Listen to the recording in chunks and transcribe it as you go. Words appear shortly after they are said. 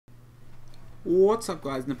What's up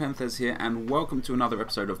guys, NepentheZ here and welcome to another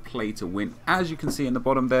episode of Play to Win. As you can see in the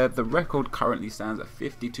bottom there, the record currently stands at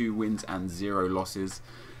 52 wins and 0 losses.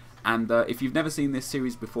 And if you've never seen this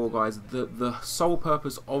series before guys, the sole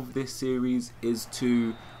purpose of this series is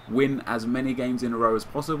to win as many games in a row as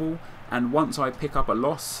possible. And once I pick up a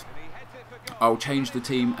loss, I'll change the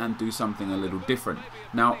team and do something a little different.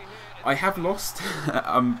 Now, I have lost.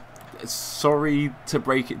 I'm sorry to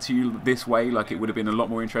break it to you this way, like it would have been a lot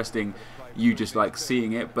more interesting you just like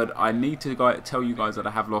seeing it, but I need to tell you guys that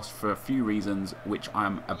I have lost for a few reasons which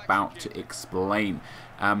I'm about to explain.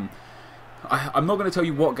 I'm not going to tell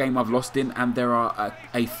you what game I've lost in, and there are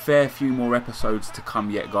a fair few more episodes to come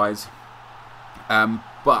yet guys,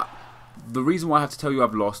 but the reason why I have to tell you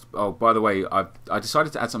I've lost, oh by the way, I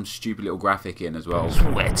decided to add some stupid little graphic in as well.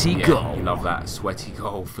 Sweaty goal. You love that, sweaty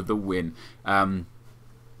goal for the win.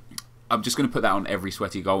 I'm just going to put that on every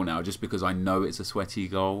sweaty goal now, just because I know it's a sweaty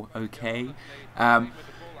goal, okay?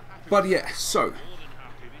 But yeah, so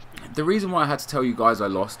the reason why I had to tell you guys I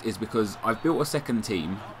lost is because I've built a second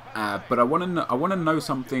team, but I want to know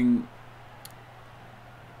something.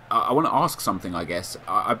 I want to ask something, I guess.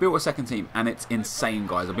 I built a second team, and it's insane,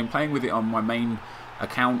 guys. I've been playing with it on my main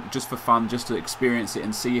account just for fun, just to experience it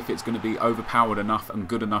and see if it's going to be overpowered enough and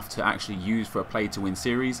good enough to actually use for a play to win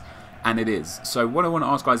series. And it is. So what I want to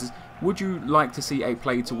ask guys is, would you like to see a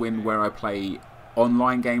play to win where I play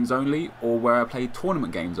online games only, or where I play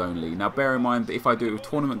tournament games only? Now bear in mind that if I do it with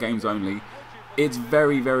tournament games only, it's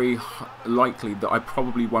very likely that I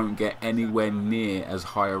probably won't get anywhere near as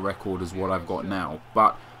high a record as what I've got now.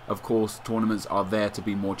 But of course tournaments are there to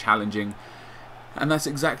be more challenging, and that's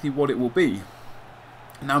exactly what it will be.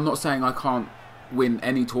 Now I'm not saying I can't win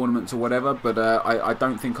any tournaments or whatever, but I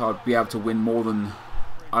don't think I'd be able to win more than,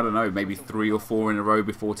 I don't know, maybe 3 or 4 in a row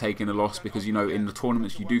before taking a loss, because you know in the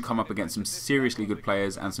tournaments you do come up against some seriously good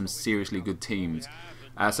players and some seriously good teams.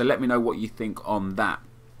 So let me know what you think on that.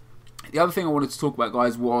 The other thing I wanted to talk about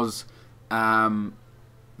guys was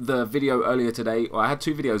the video earlier today. Well, I had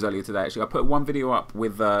 2 videos earlier today actually. I put one video up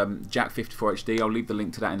with Jack54HD. I'll leave the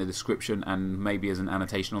link to that in the description and maybe as an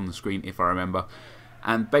annotation on the screen if I remember.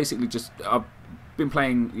 And basically just I've been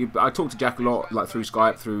playing, I talked to Jack a lot, like through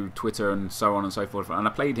Skype, through Twitter and so on and so forth, and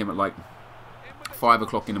I played him at like 5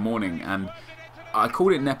 o'clock in the morning, and I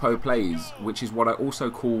called it Neppo Plays, which is what I also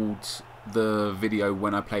called the video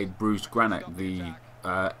when I played Bruce Granick, the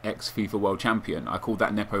ex-FIFA World Champion. I called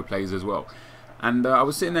that Neppo Plays as well. And I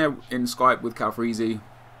was sitting there in Skype with Calfreezy,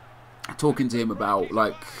 talking to him about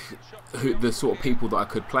like the sort of people that I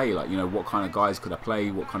could play, like, you know, what kind of guys could I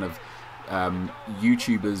play, what kind of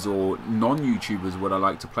YouTubers or non-YouTubers would I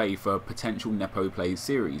like to play for potential Neppo Plays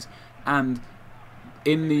series. And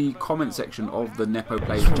in the comment section of the Neppo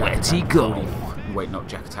Plays Jack Attack, wait, not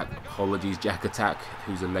Jack Attack, apologies, Jack Attack,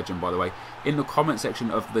 who's a legend by the way, in the comment section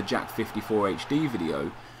of the Jack54HD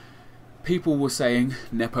video, people were saying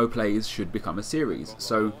Neppo Plays should become a series.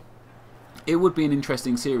 So it would be an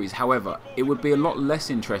interesting series. However, it would be a lot less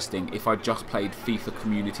interesting if I just played FIFA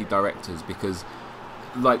Community Directors, because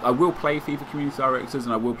like, I will play FIFA Community Directors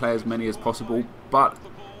and I will play as many as possible, but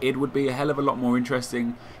it would be a hell of a lot more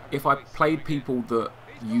interesting if I played people that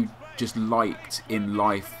you just liked in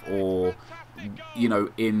life, or, you know,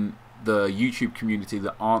 in the YouTube community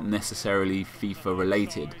that aren't necessarily FIFA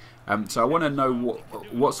related. So I want to know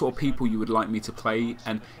what sort of people you would like me to play,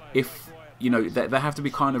 and if, you know, they have to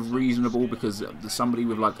be kind of reasonable, because somebody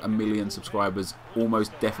with like 1 million subscribers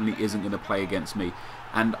almost definitely isn't going to play against me.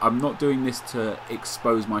 And I'm not doing this to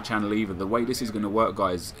expose my channel either. The way this is going to work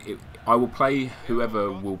guys, I will play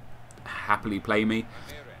whoever will happily play me,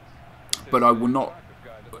 but I will not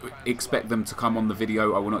expect them to come on the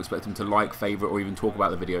video. I will not expect them to like, favourite, or even talk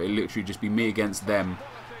about the video. It'll literally just be me against them,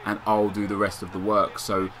 and I'll do the rest of the work.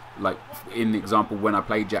 So like in the example when I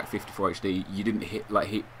played Jack54HD, you didn't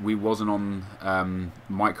we wasn't on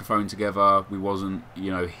microphone together, we wasn't,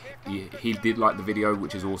 you know, he did like the video,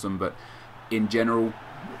 which is awesome, but in general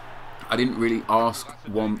I didn't really ask,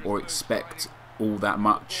 want, or expect all that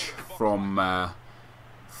much from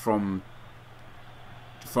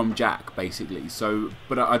Jack basically. So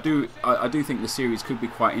but I do think the series could be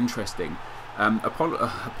quite interesting.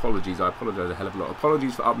 Apologies, I apologise a hell of a lot.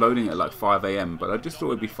 Apologies for uploading it at like 5 AM, but I just thought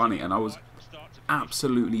it'd be funny, and I was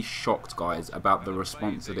absolutely shocked guys about the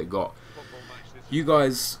response that it got. You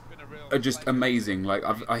guys are just amazing. Like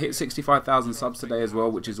I hit 65,000 subs today as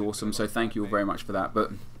well, which is awesome, so thank you all very much for that.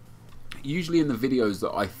 But usually in the videos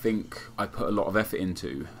that I think I put a lot of effort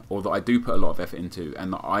into, or that I do put a lot of effort into,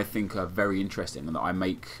 and that I think are very interesting and that I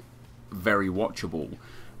make very watchable,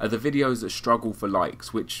 are the videos that struggle for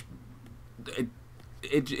likes, which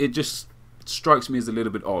it just strikes me as a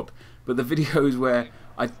little bit odd. But the videos where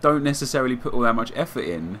I don't necessarily put all that much effort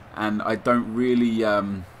in, and I don't really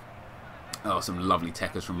oh, some lovely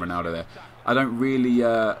techers from Ronaldo there. I don't really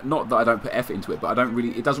not that I don't put effort into it, but I don't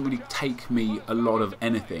really, it doesn't really take me a lot of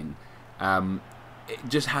anything. It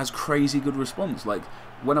just has crazy good response. Like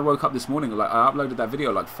when I woke up this morning, like I uploaded that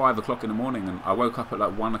video like 5 o'clock in the morning, and I woke up at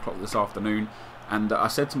like 1 o'clock this afternoon, and I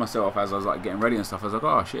said to myself as I was like getting ready and stuff, I was like,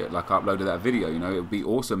 oh shit, like I uploaded that video, you know, it would be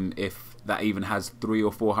awesome if that even has 300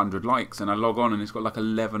 or 400 likes, and I log on and it's got like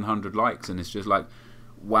 1100 likes, and it's just like,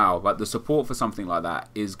 wow, like the support for something like that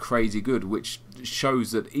is crazy good, which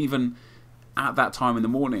shows that even at that time in the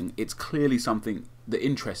morning, it's clearly something that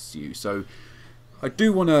interests you. So I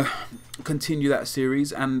do want to continue that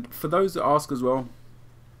series. And for those that ask as well,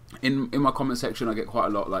 in my comment section I get quite a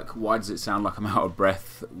lot like, why does it sound like I'm out of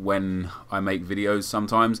breath when I make videos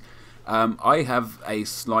sometimes? I have a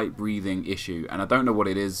slight breathing issue, and I don't know what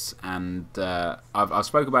it is, and I've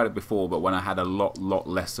spoke about it before, but when I had a lot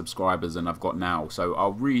less subscribers than I've got now. So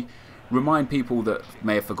I'll remind people that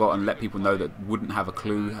may have forgotten, let people know that wouldn't have a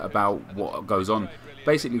clue about what goes on.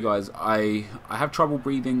 Basically guys, I have trouble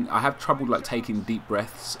breathing. I have trouble like taking deep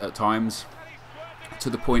breaths at times, to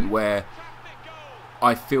the point where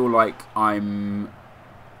I feel like I'm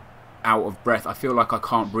out of breath. I feel like I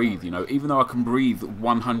can't breathe, you know, even though I can breathe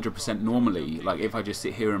 100% normally. Like if I just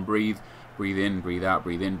sit here and breathe in, breathe out,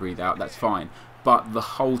 breathe in, breathe out, that's fine. But the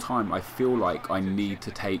whole time I feel like I need to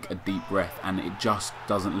take a deep breath, and it just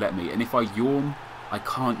doesn't let me. And if I yawn, I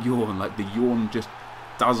can't yawn. Like the yawn just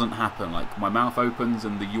doesn't happen. Like my mouth opens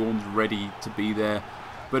and the yawn's ready to be there,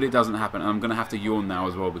 but it doesn't happen. And I'm going to have to yawn now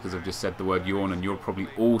as well, because I've just said the word yawn, and you're probably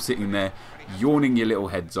all sitting there yawning your little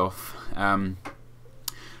heads off.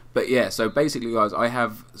 But yeah, so basically guys, I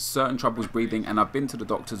have certain troubles breathing, and I've been to the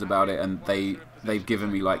doctors about it, and they've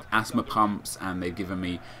given me like asthma pumps, and they've given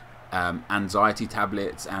me anxiety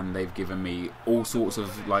tablets, and they've given me all sorts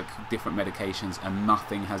of like different medications, and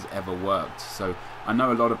nothing has ever worked. So I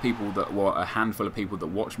know a lot of people that, well, a handful of people that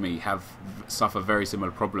watch me suffer very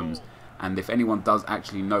similar problems, and if anyone does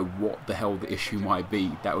actually know what the hell the issue might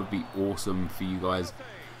be, that would be awesome for you guys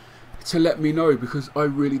to let me know, because I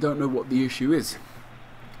really don't know what the issue is.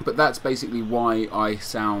 But that's basically why I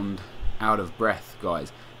sound out of breath,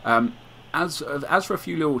 guys. As for a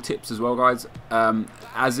few little tips as well, guys,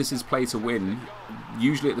 as this is play to win,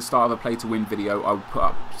 usually at the start of a play to win video, I'll put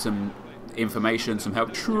up some information, some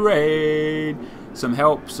help,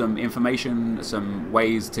 some information, some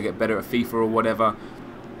ways to get better at FIFA or whatever.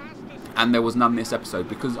 And there was none this episode,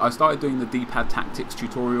 because I started doing the D-pad tactics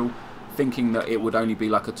tutorial thinking that it would only be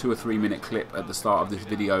like a 2 or 3 minute clip at the start of this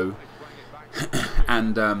video.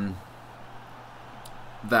 And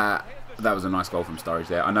that was a nice goal from Sturridge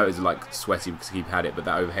there. I know it's like sweaty because he had it, but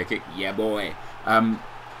that overhead kick, yeah boy.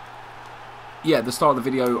 Yeah, the start of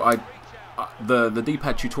the video, the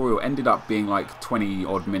D-pad tutorial ended up being like 20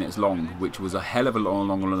 odd minutes long, which was a hell of a lot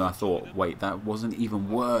longer than I thought. Wait, that wasn't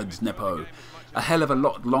even words, Neppo. A hell of a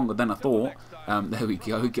lot longer than I thought. There we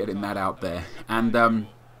go, getting that out there. And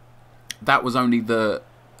that was only the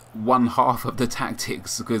one half of the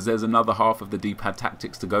tactics, because there's another half of the D-pad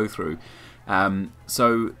tactics to go through.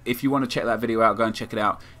 So if you want to check that video out, go and check it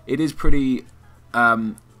out. It is pretty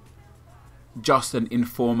just an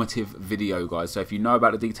informative video, guys. So if you know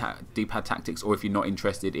about the D-pad tactics, or if you're not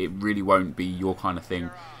interested, it really won't be your kind of thing.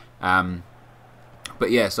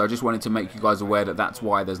 But yeah, so I just wanted to make you guys aware that that's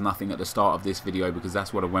why there's nothing at the start of this video, because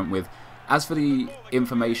that's what I went with. As for the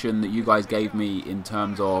information that you guys gave me in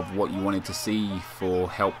terms of what you wanted to see for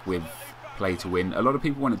help with play to win, a lot of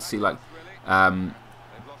people wanted to see like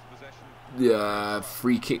the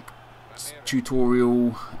free kick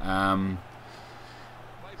tutorial,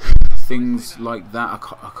 things like that. I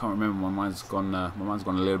can't remember. My mind's gone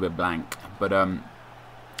a little bit blank. But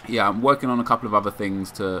yeah, I'm working on a couple of other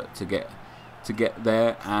things to get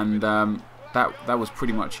there, and that was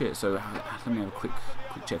pretty much it. So let me have a quick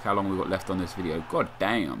check how long we've got left on this video. God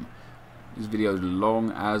damn, this video is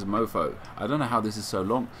long as mofo. I don't know how this is so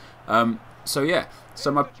long. So yeah,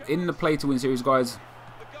 so in the play to win series, guys,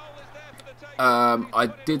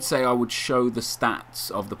 I did say I would show the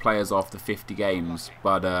stats of the players after 50 games,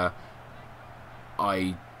 but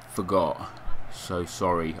I forgot. So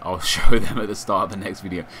sorry, I'll show them at the start of the next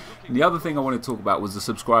video. And the other thing I wanted to talk about was the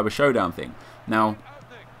subscriber showdown thing. Now,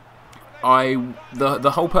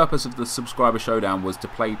 the whole purpose of the subscriber showdown was to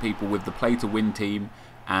play people with the play to win team,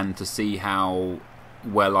 and to see how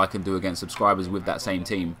well I can do against subscribers with that same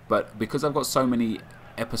team. But because I've got so many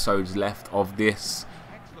episodes left of this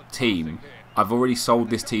team, I've already sold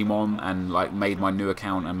this team on and like made my new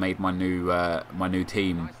account and made my new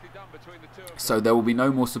team. So there will be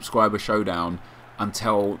no more subscriber showdown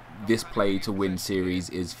until this play to win series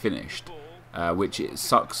is finished, which it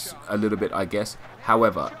sucks a little bit, I guess.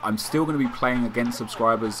 However, I'm still going to be playing against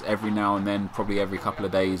subscribers every now and then, probably every couple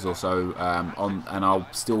of days or so, and I'll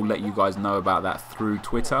still let you guys know about that through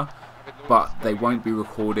Twitter. But they won't be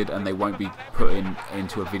recorded and they won't be put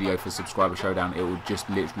into a video for subscriber showdown. It will just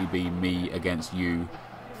literally be me against you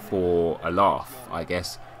for a laugh, I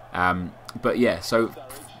guess. But yeah, so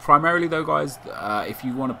primarily though, guys, if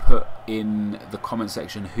you want to put in the comment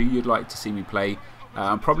section who you'd like to see me play,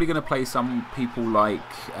 I'm probably going to play some people like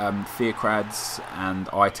Fearcrads and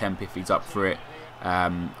iTemp if he's up for it.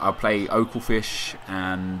 I'll play Oakelfish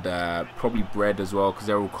and probably Bread as well, because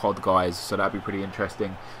they're all COD guys, so that'd be pretty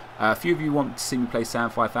interesting. A few of you want to see me play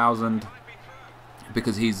Sam 5000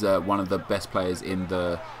 because he's one of the best players in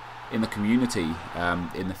the community,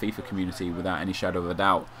 in the FIFA community, without any shadow of a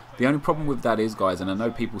doubt. The only problem with that is, guys, and I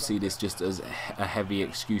know people see this just as a heavy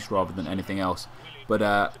excuse rather than anything else, but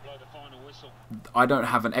I don't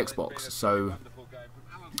have an Xbox, so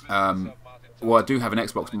well, I do have an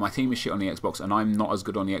Xbox, but my team is shit on the Xbox, and I'm not as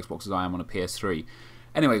good on the Xbox as I am on a PS3.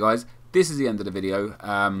 Anyway, guys, this is the end of the video,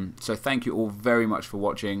 so thank you all very much for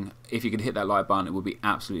watching. If you could hit that like button, it would be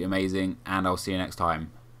absolutely amazing, and I'll see you next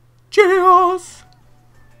time. Cheers!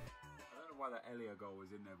 I don't know why that Elia goal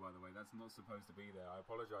was in there, by the way. That's not supposed to be there. I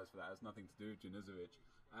apologise for that. It has nothing to do with NepentheZ.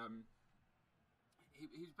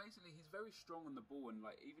 He's very strong on the ball, and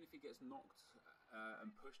like even if he gets knocked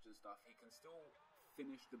and pushed and stuff, he can still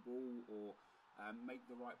finish the ball or make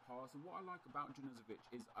the right pass. And what I like about NepentheZ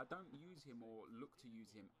is I don't use him or look to use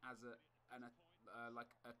him as like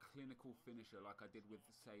a clinical finisher like I did with,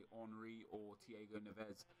 say, Henry or Thiago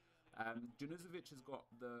Neves. NepentheZ has got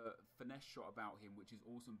the finesse shot about him, which is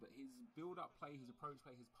awesome, but his build-up play, his approach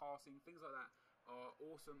play, his passing, things like that are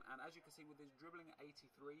awesome. And as you can see with his dribbling at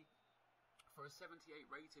 83, for a 78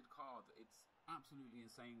 rated card, it's absolutely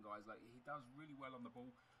insane, guys. Like, he does really well on the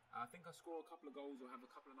ball. I think I score a couple of goals or have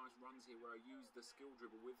a couple of nice runs here where I use the skill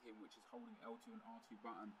dribble with him, which is holding L2 and R2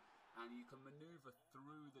 button, and you can maneuver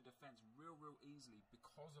through the defense real easily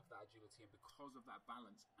because of that agility and because of that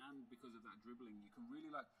balance and because of that dribbling. You can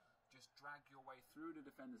really like just drag your way through the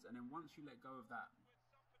defenders, and then once you let go of that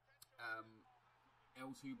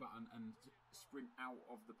L2 button and sprint out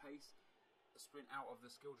of the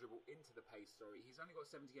skill dribble into the pace, sorry. He's only got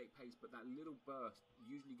 78 pace, but that little burst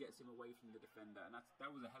usually gets him away from the defender, and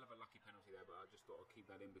that was a hell of a lucky penalty there, but I just thought I'd keep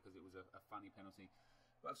that in because it was a funny penalty.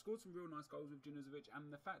 But I've scored some real nice goals with NepentheZ,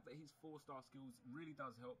 and the fact that his 4-star skills really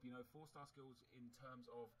does help. You know, 4-star skills in terms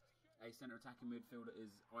of a centre attacking midfielder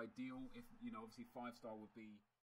is ideal. If, you know, obviously 5-star would be